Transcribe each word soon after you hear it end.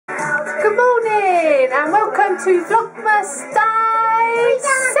Good morning and welcome to Vlogmas Day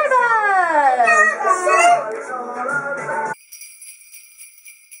 7!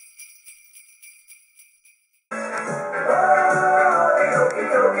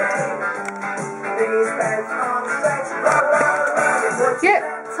 Yep,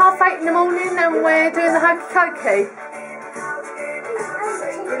 it's 8:30 in the morning and we're doing the Hokey Cokey.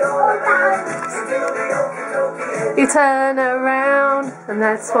 You turn around and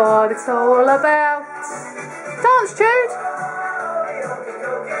that's what it's all about. Dance, Jude!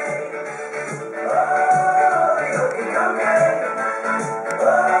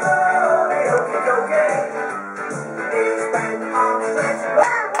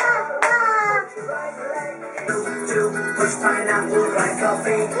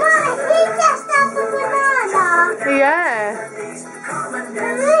 Yeah.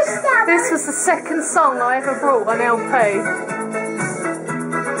 This was the second song I ever brought on LP.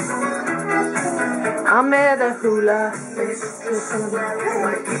 I met a hula.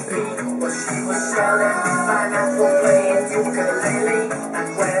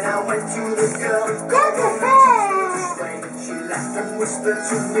 Whisper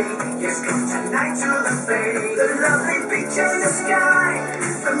to me, yes, come tonight to the bay. The lovely beach in the sky,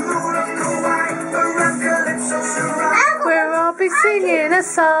 the moon of Kauai, around Calypso surround. Where I'll be singing a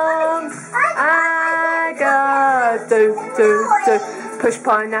song. Agadoo, do, do. Push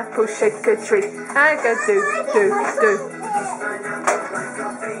pineapple, shake a tree. Agadoo, do, do.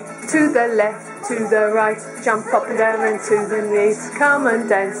 To the left, to the right, jump up and down and to the knees. Come and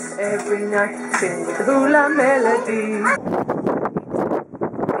dance every night, sing with the hula melody.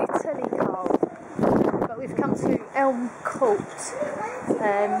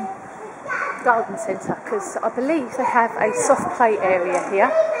 Garden centre because I believe they have a soft play area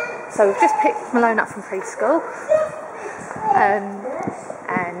here, so we've just picked Malone up from preschool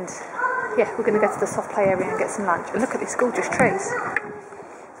and yeah, we're going to go to the soft play area and get some lunch. And look at these gorgeous trees.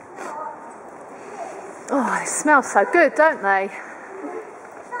 Oh, they smell so good, don't they?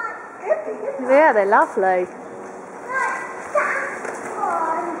 Yeah, they're lovely.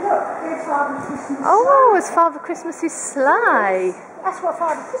 Oh, it's Father Christmas's sleigh. That's what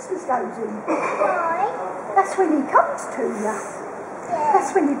Father Christmas goes in. That's when he comes to you. Yeah.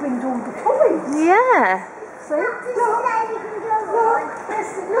 That's when he brings all the toys. Yeah. See? Look.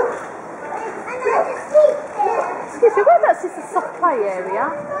 Look. Excuse me, whereabouts is the soft play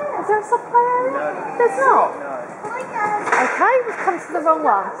area? Is there a soft play area? No. There's not? Okay, we've come to the wrong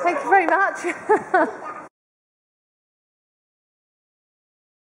one. Thank you very much.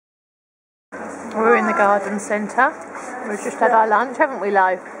 We're in the garden centre. We've just had our lunch, haven't we,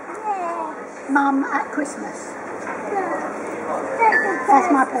 Lo? Yeah. Mum at Christmas. That's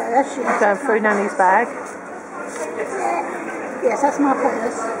my purse. Yes. Going through Nanny's bag. Yes, that's my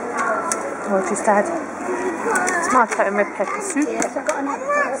purse. What just had? Tomato and red pepper soup. Yes, I've got another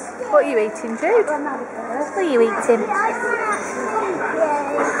purse. What are you eating, Jude? I've got another purse. What are you eating?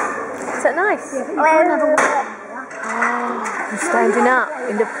 Is that nice? Yeah, but you've got another one. I'm standing up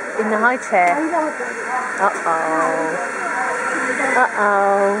in the high chair.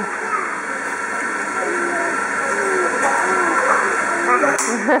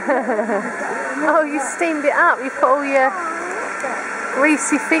 Oh, you steamed it up. You put all your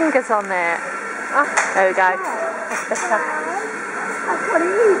greasy fingers on there. Oh, there we go. That's better. What are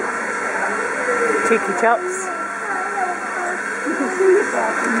you? Cheeky chops.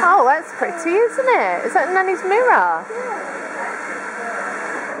 Oh, that's pretty, isn't it? Is that Nanny's mirror?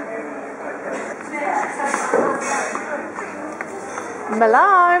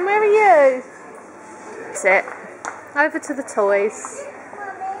 Malone, where are you? That's it. Over to the toys.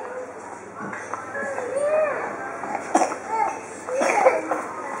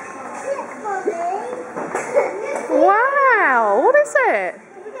 Wow, what is it?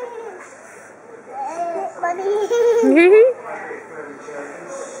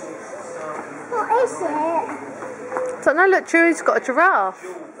 What is it? I don't know, look, Jude's got a giraffe.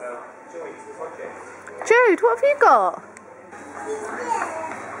 Jude, what have you got?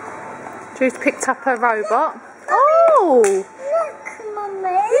 Jude's picked up a robot. Oh! Look,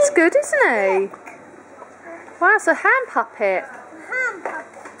 Mummy. He's good, isn't he? Wow, it's a hand puppet. Hand puppet.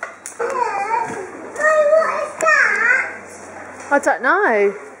 What is that? I don't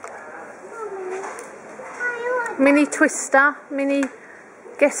know. Mini Twister, mini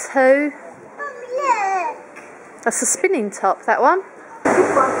Guess Who. Mummy, look. That's a spinning top, that one. This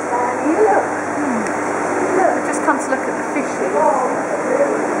one's down here, look. We've just come to look at the fishes.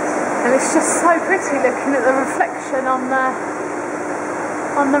 And it's just so pretty looking at the reflection on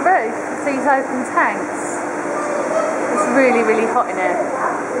the roof of these open tanks. It's really, really hot in here.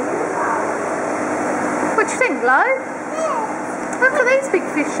 do you think, Lo? Look at these big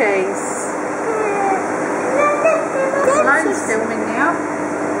fishies. Lo's filming now.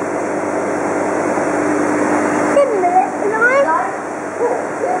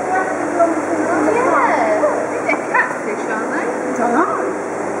 Yeah, they're catfish, aren't they? I don't know.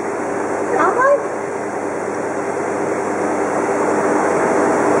 Are they?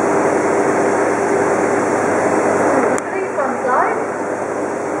 These ones, Lo.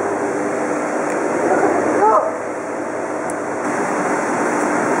 Look.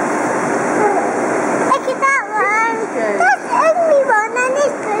 Look at that one. That's the only one, and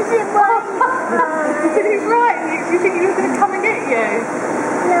this doesn't work. He's right. Do you think he was going to come and get you?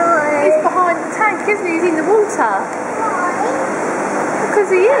 No. He's behind the tank, isn't he? He's in the water. Why? Because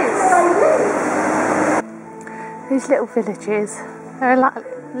he is. These little villages, they're a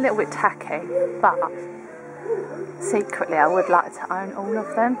little bit tacky, but secretly I would like to own all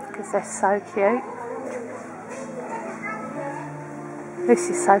of them because they're so cute. This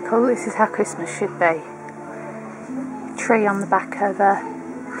is so cool. This is how Christmas should be. Tree on the back of a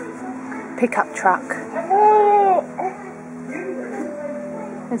pickup truck.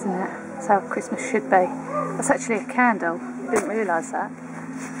 Isn't it? That's how Christmas should be. That's actually a candle. Didn't realise that.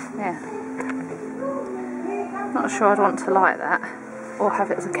 Yeah. Not sure I'd want to light that or have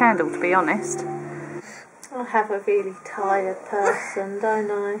it as a candle, to be honest. I have a really tired person,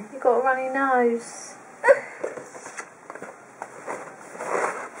 don't I? You've got a runny nose.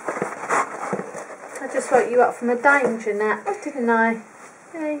 I just woke you up from a danger nap, didn't I?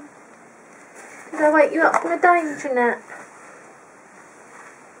 Hey. Did I wake you up from a danger nap?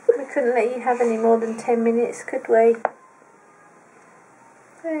 We couldn't let you have any more than 10 minutes, could we?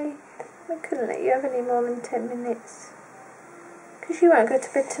 Hey, we couldn't let you have any more than 10 minutes. Because you won't go to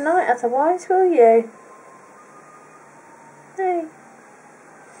bed tonight otherwise, will you? Hey.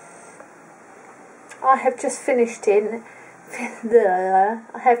 I have just finished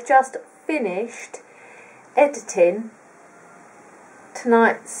editing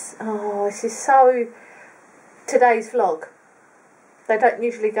tonight's, today's vlog. They don't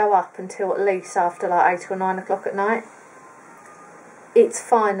usually go up until at least after like 8 or 9 o'clock at night. It's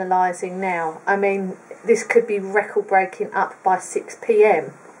finalising now. I mean, this could be record breaking up by 6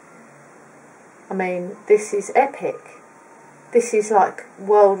 PM. I mean, this is epic. This is like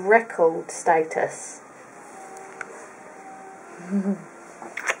world record status.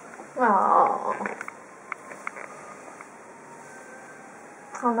 Aww.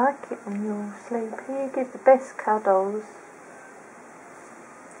 I like it when you're sleepy. You give the best cuddles.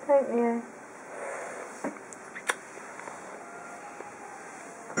 Don't you?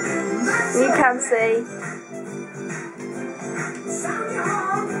 You can see.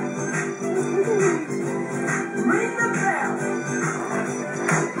 Ring the bell.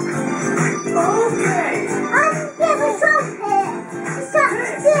 Okay. I'm getting trumpet. It's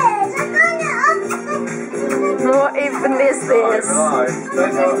upstairs. I'm going to What even is this?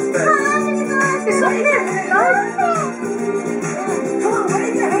 It's not here, is it, love? Come on,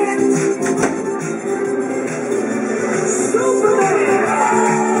 wave your hands. Superman.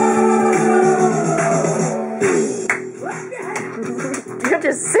 Clap your hands. You're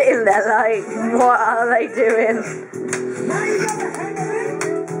just sitting there like, what are they doing? Now you got the hang of it.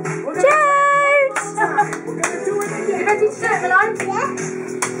 James! We're gonna do it again. You ready to do it, Malone?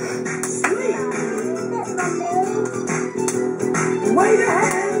 Sleep. Wave your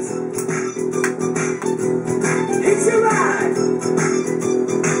hands. Hit your ride.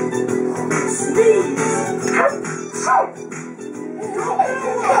 Sneeze.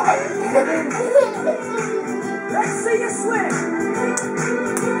 Let's see you swim.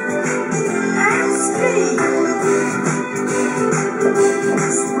 And sneeze.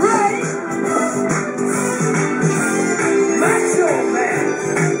 Spray. Macho Man.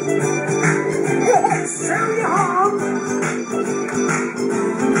 Sell your home.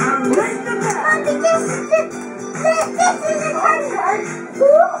 And ring the bell. Mommy, this is a candle.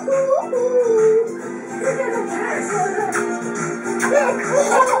 You're gonna pass.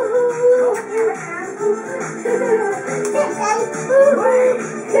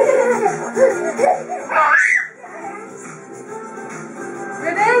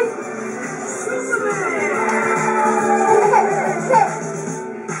 Ready?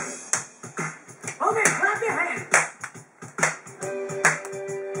 Okay, clap your hands.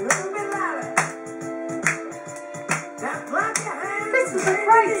 A little bit louder. Now clap your hands. This was a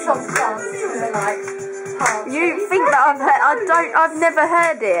great song dance, isn't it? Like, party. You think that I've never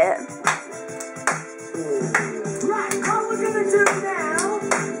heard it. Right, what we're gonna do now.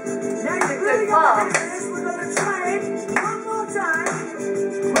 Now you're really gonna hands. We're gonna try it one more time,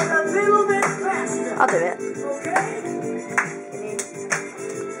 but a little bit faster. I'll do it.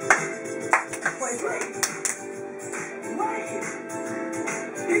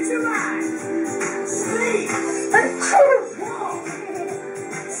 Get your eyes. Sleep. Walk.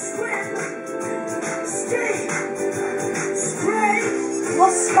 Swim. Skate. Spray.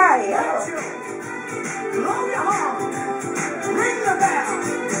 What's spray? Blow your horn. Ring the bell.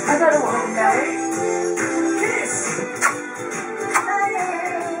 I don't know what ring bell is. Kiss.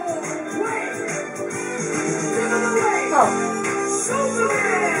 Wait. Give it away. Oh.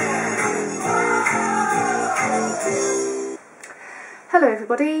 Superman. Hello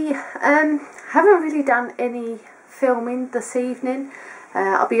everybody, haven't really done any filming this evening.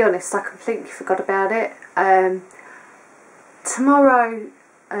 I'll be honest, I completely forgot about it. Tomorrow,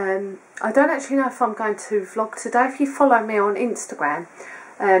 I don't actually know if I'm going to vlog today. If you follow me on Instagram,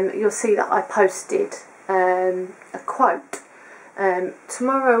 you'll see that I posted a quote.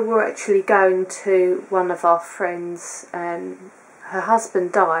 Tomorrow we're actually going to one of our friends. Her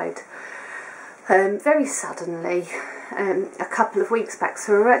husband died very suddenly. A couple of weeks back,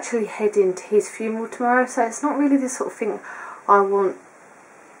 so we're actually heading to his funeral tomorrow, so it's not really the sort of thing I want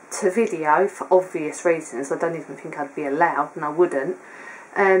to video for obvious reasons. I don't even think I'd be allowed, and I wouldn't,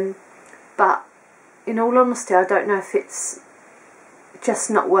 but in all honesty I don't know if it's just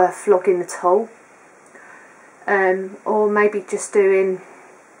not worth vlogging at all, or maybe just doing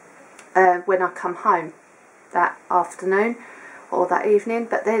when I come home that afternoon or that evening,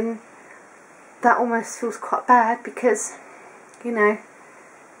 but then that almost feels quite bad because, you know,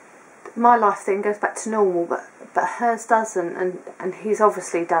 my life then goes back to normal, but hers doesn't, and his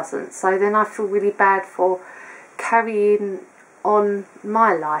obviously doesn't. So then I feel really bad for carrying on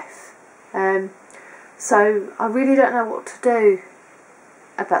my life. So I really don't know what to do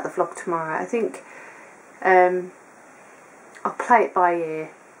about the vlog tomorrow. I think I'll play it by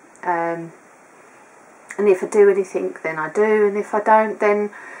ear, and if I do anything then I do, and if I don't then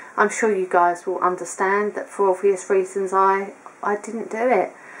I'm sure you guys will understand that for obvious reasons I didn't do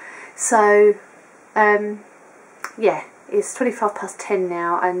it. So yeah, it's 10:25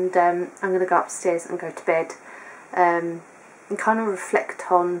 now, and I'm going to go upstairs and go to bed, and kind of reflect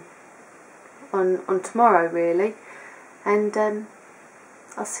on tomorrow really, and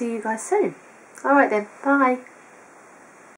I'll see you guys soon. Alright then, bye.